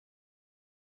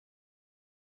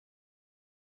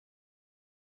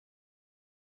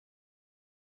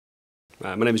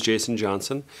My name is Jason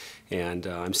Johnson, and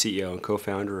I'm CEO and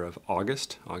co-founder of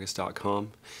August,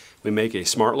 August.com. We make a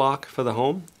smart lock for the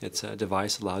home. It's a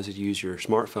device that allows you to use your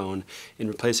smartphone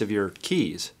in place of your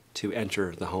keys to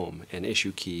enter the home and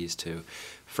issue keys to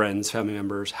friends, family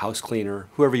members, house cleaner,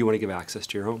 whoever you want to give access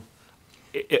to your home.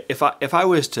 If I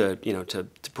was to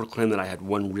proclaim that I had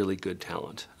one really good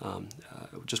talent,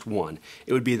 just one,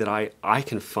 it would be that I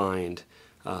can find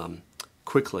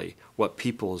quickly what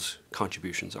people's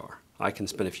contributions are. I can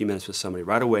spend a few minutes with somebody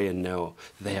right away and know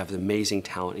that they have an amazing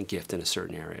talent and gift in a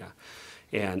certain area.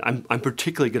 And I'm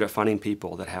particularly good at finding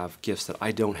people that have gifts that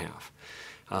I don't have.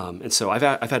 And so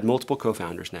I've had multiple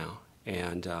co-founders now,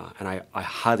 and I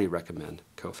highly recommend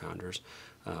co-founders.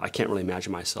 I can't really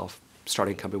imagine myself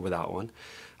starting a company without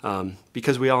one,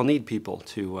 because we all need people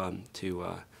to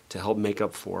help make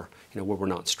up for where we're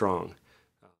not strong.